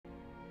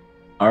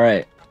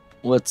Alright,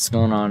 what's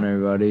going on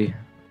everybody?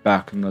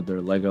 Back with another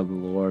Lego The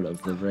Lord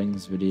of the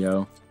Rings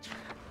video.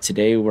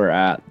 Today we're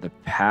at the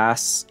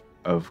Pass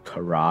of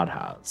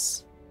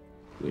Caradhras,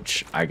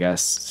 which I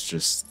guess is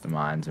just the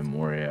mines of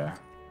Moria.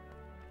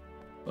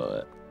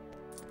 But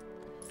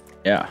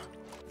yeah.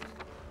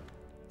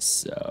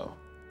 So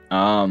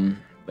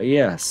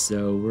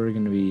so we're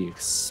gonna be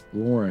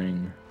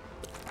exploring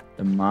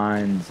the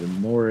mines of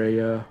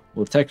Moria.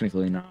 Well,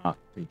 technically not,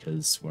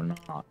 because we're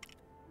not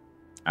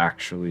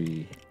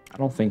actually, I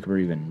don't think we're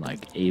even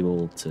like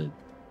able to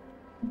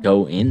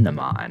go in the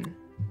mine,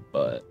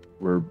 but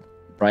we're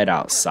right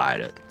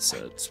outside it, so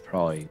it's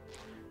probably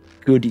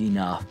good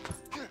enough.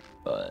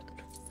 But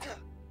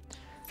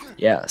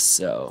yeah,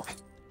 so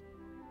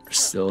we're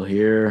still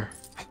here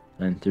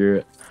and through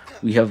it.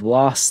 We have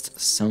lost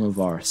some of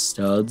our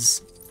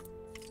studs,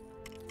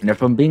 and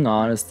if I'm being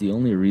honest, the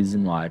only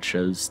reason why I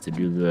chose to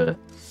do the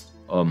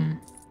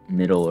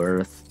Middle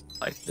Earth,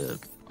 like the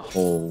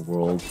whole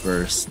world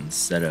first,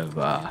 instead of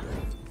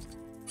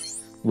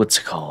what's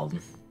it called,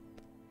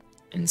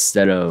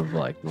 instead of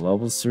like the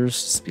levels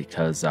first, is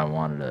because I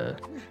wanted to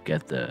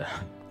get the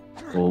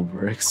gold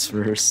bricks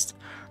first.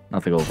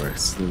 Not the gold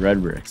bricks, the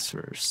red bricks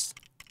first.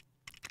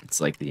 It's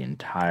like the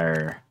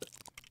entire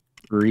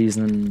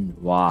reason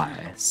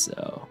why.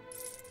 So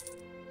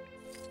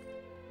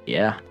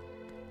yeah,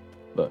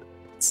 but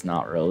it's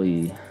not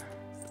really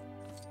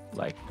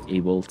like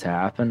able to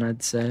happen,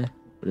 I'd say.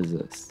 What is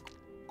this?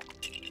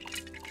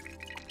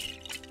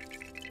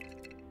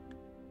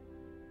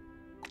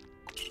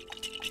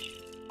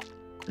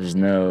 There's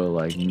no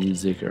like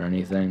music or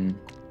anything.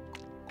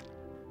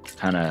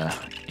 Kind of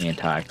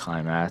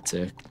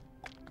anticlimactic.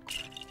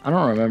 I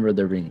don't remember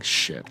there being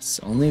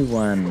ships. Only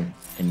when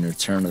in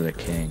Return of the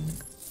King,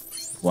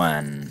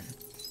 when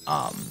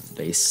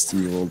they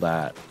steal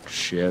that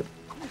ship.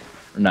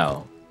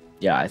 No,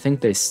 yeah, I think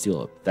they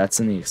steal it.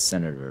 That's in the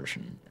extended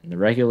version. In the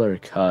regular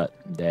cut,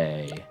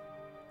 they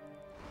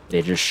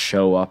just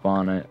show up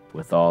on it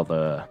with all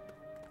the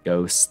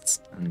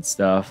ghosts and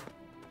stuff.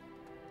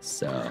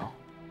 So.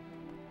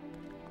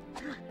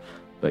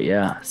 But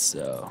yeah,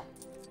 so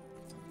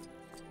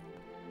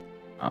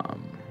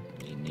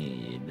we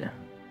need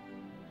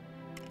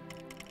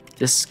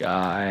this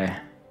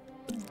guy,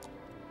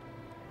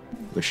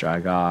 which I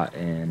got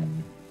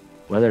in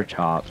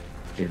Weathertop,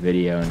 a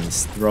video, and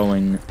he's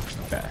throwing,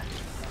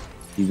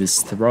 he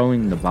was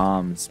throwing the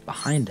bombs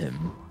behind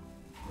him,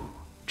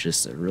 which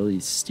is a really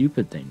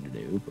stupid thing to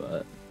do,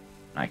 but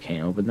I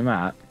can't open the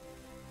map.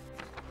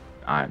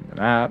 I'm the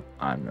map,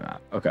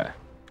 okay.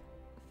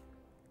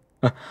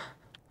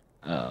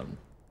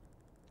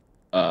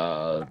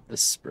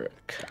 This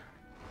brick.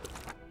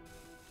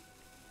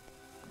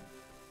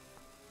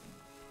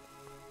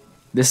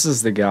 This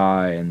is the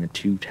guy in the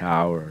two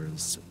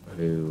towers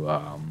who,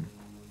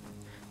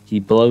 he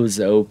blows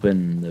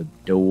open the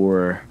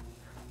door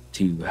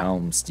to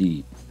Helm's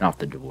Deep. Not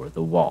the door,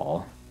 the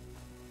wall.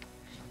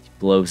 He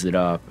blows it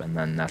up, and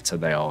then that's how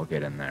they all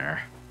get in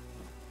there.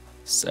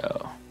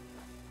 So,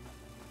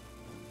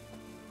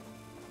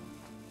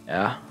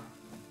 yeah.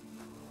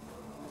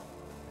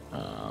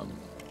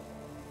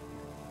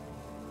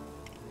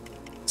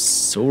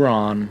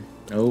 Sauron.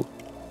 Nope.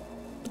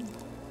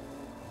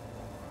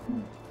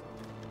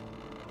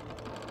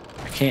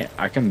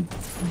 I can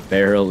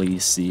barely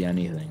see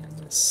anything in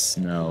this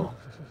snow.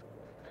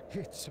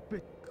 It's a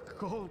bit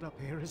cold up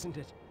here, isn't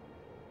it?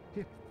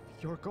 If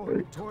you're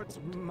going towards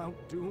Mount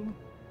Doom,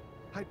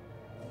 I'd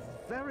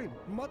very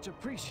much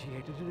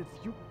appreciate it if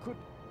you could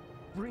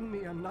bring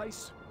me a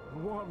nice,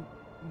 warm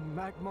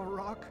magma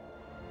rock.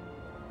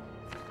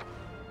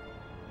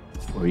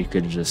 Or you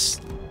could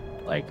just,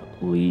 like,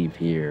 leave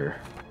here.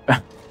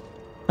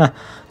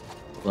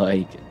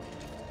 Like,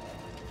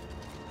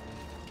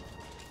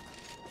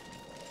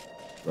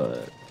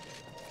 but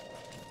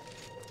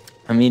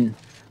I mean,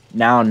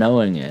 now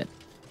knowing it,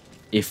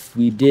 if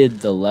we did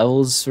the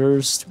levels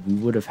first, we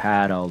would have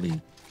had all the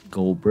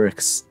gold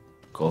bricks,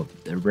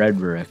 the red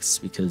bricks,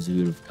 because we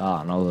would have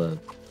gotten all the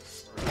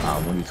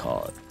what do you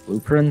call it,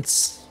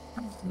 blueprints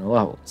and the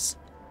levels,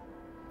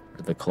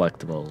 or the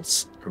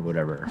collectibles, or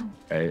whatever,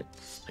 right?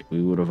 Like,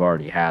 we would have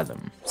already had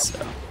them. So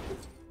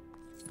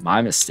my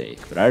mistake,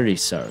 but I already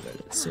started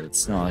it, so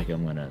it's not like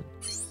I'm gonna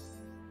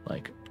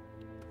like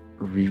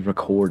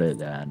re-record it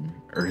then,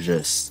 or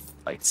just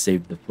like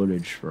save the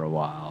footage for a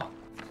while,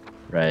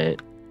 right?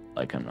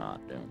 Like, I'm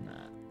not doing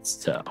that.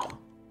 So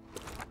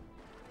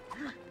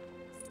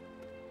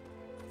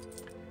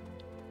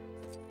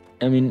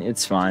I mean,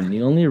 it's fine.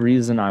 The only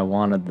reason I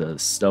wanted the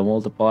snow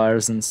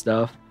multipliers and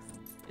stuff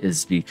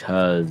is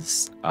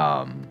because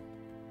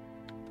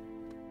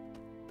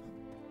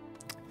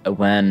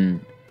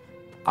when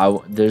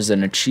there's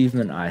an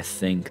achievement, I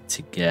think,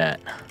 to get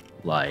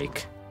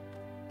like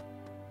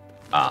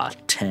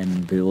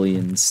 10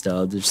 billion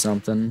studs or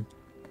something.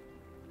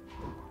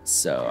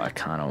 So I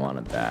kind of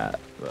wanted that,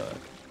 but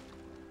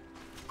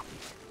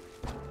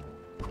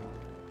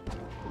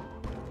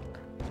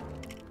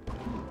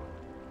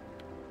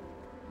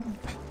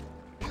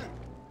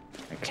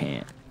I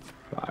can't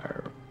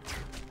fire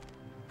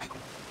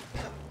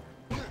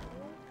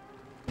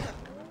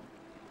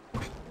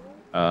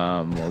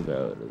We'll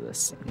go to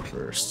this thing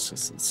first,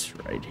 because it's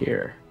right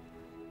here.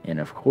 And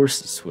of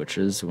course it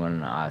switches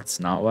when it's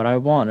not what I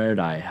wanted.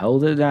 I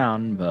held it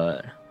down,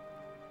 but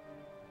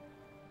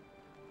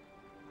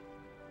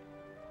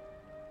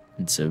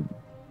it's a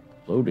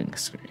loading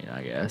screen,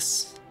 I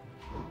guess.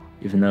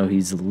 Even though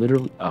he's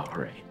literally... Oh,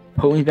 right.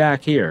 Put me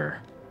back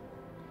here.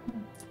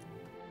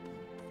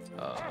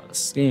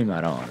 This game,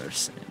 I don't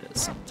understand it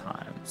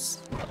sometimes.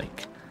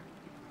 Like...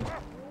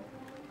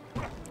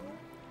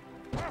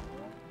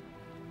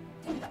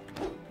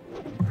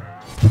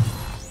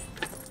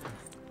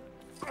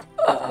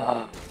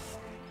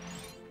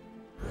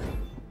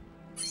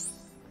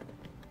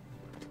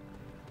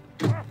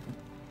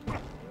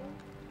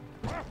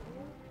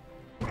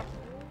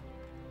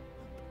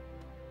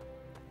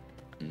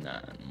 And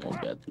then we'll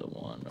get the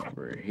one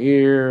over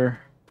here.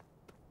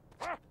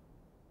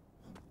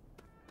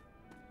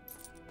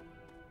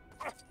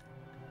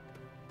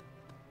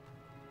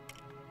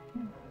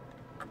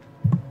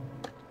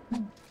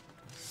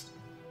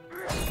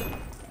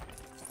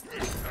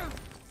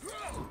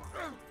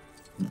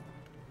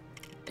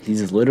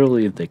 He's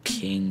literally the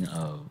king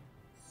of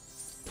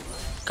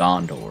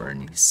Gondor,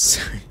 and he's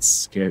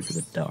scared of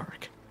the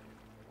dark.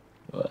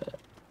 But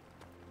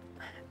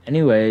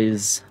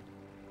anyways,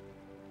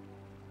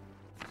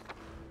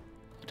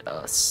 let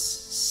us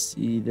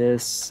see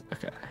this.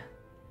 Okay,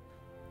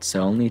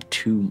 so only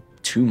two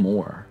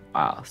more.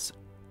 Wow, it's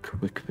a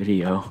quick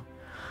video.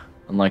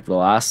 Unlike the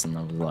last one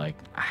that was like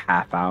a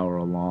half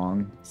hour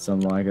long,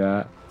 something like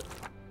that.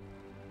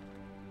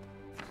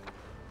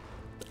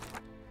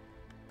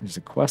 There's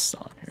a quest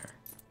on here.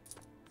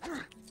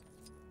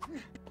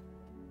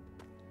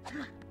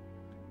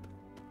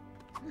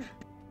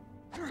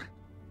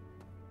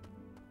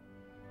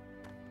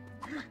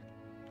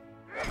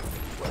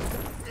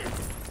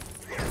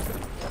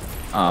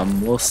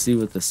 We'll see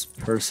what this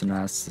person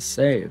has to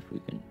say if we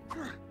can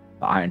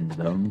find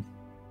them.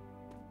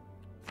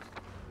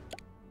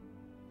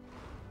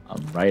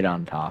 I'm right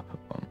on top of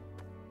them.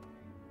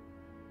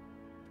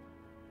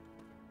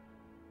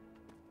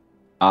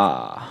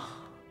 Ah.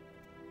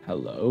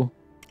 Hello.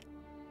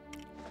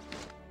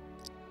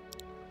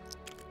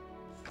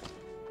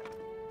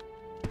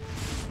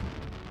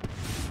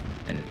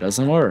 And it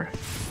doesn't work.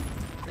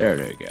 There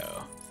we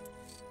go.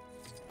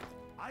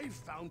 I've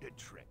found a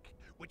trick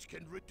which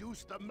can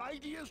reduce the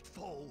mightiest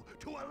foe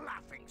to a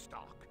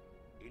laughingstock.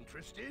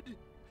 Interested?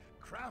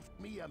 Craft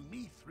me a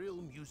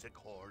mithril music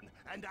horn,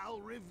 and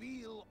I'll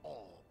reveal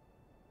all.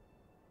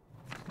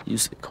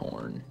 Music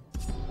horn.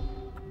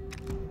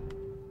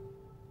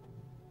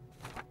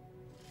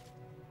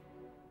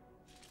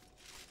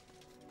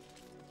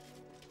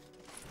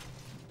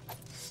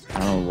 I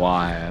don't know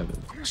why I have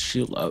a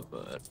shield up,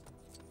 but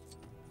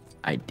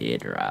I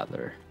did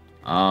rather.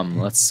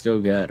 Let's go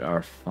get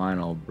our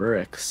final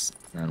bricks,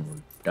 and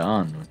we're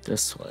done with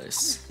this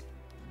place.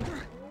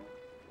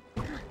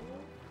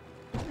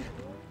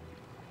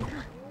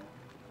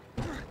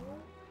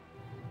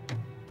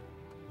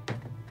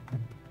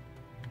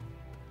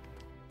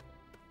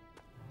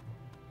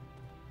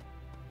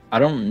 I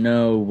don't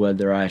know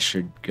whether I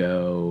should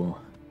go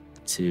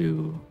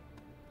to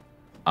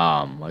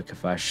like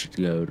if I should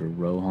go to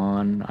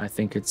Rohan, I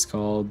think it's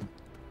called,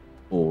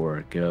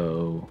 or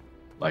go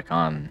like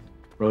on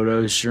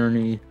Frodo's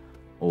journey,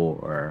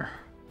 or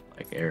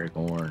like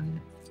Aragorn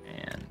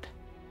and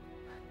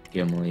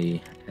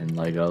Gimli and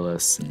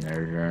Legolas and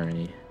their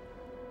journey.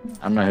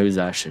 I don't know whose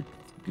I should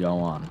go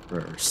on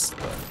first,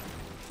 but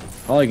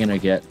probably gonna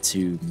get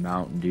to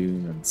Mount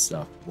Doom and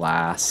stuff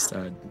last,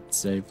 I'd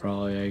say,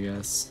 probably, I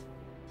guess.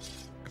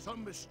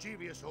 Some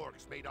mischievous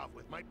orcs made off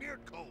with my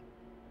beard comb.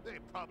 They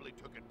probably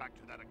took it back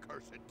to that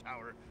accursed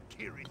tower,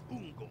 Kirith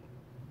Ungol.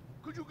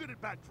 Could you get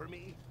it back for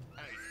me?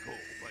 I'd go,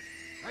 but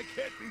I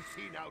can't be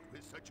seen out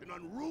with such an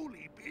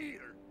unruly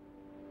beard.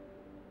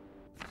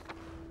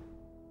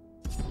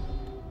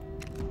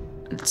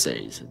 I'd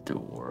say he's a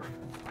dwarf,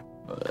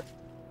 but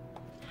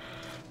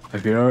I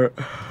can't.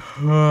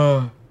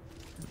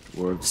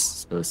 Dwarves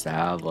supposed to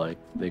have like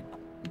thick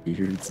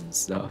beards and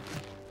stuff.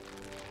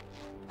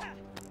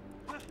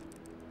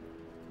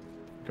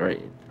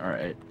 Great,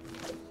 alright.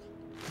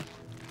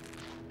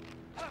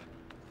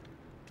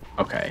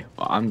 Okay,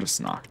 well, I'm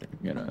just not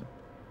gonna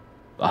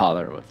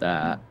bother with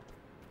that.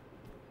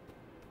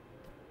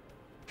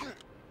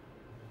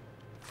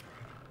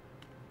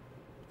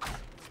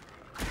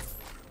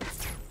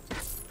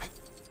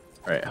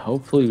 Alright,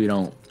 hopefully we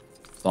don't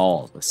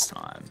fall this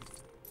time.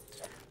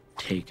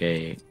 Take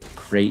a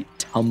great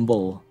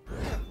tumble.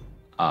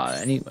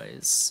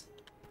 Anyways.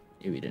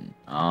 Maybe we didn't.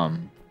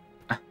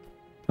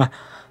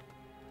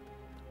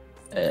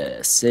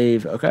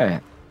 Save. Okay.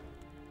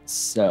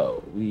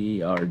 So,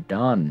 we are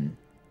done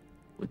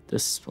with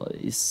this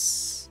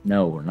place.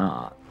 No, we're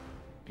not.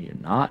 We are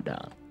not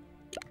done.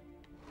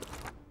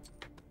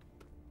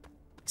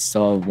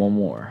 Still have one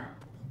more.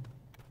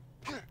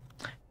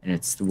 And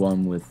it's the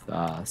one with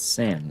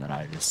Sam that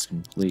I just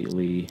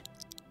completely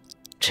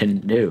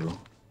didn't do.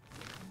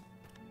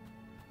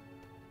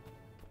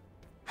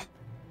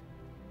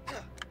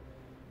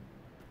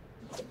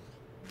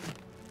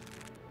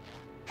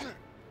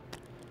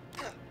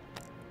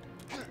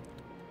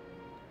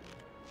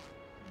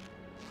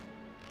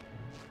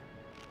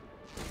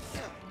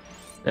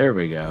 There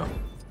we go.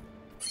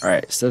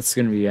 Alright, so that's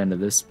going to be the end of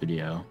this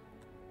video.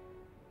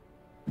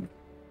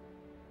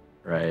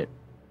 Right.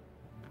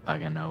 If I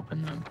can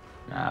open the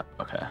map.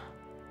 Okay.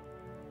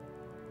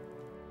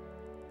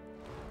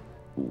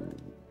 Ooh.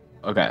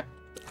 Okay.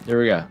 There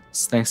we go.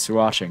 So thanks for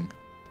watching.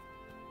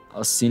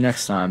 I'll see you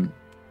next time.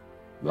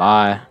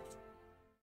 Bye.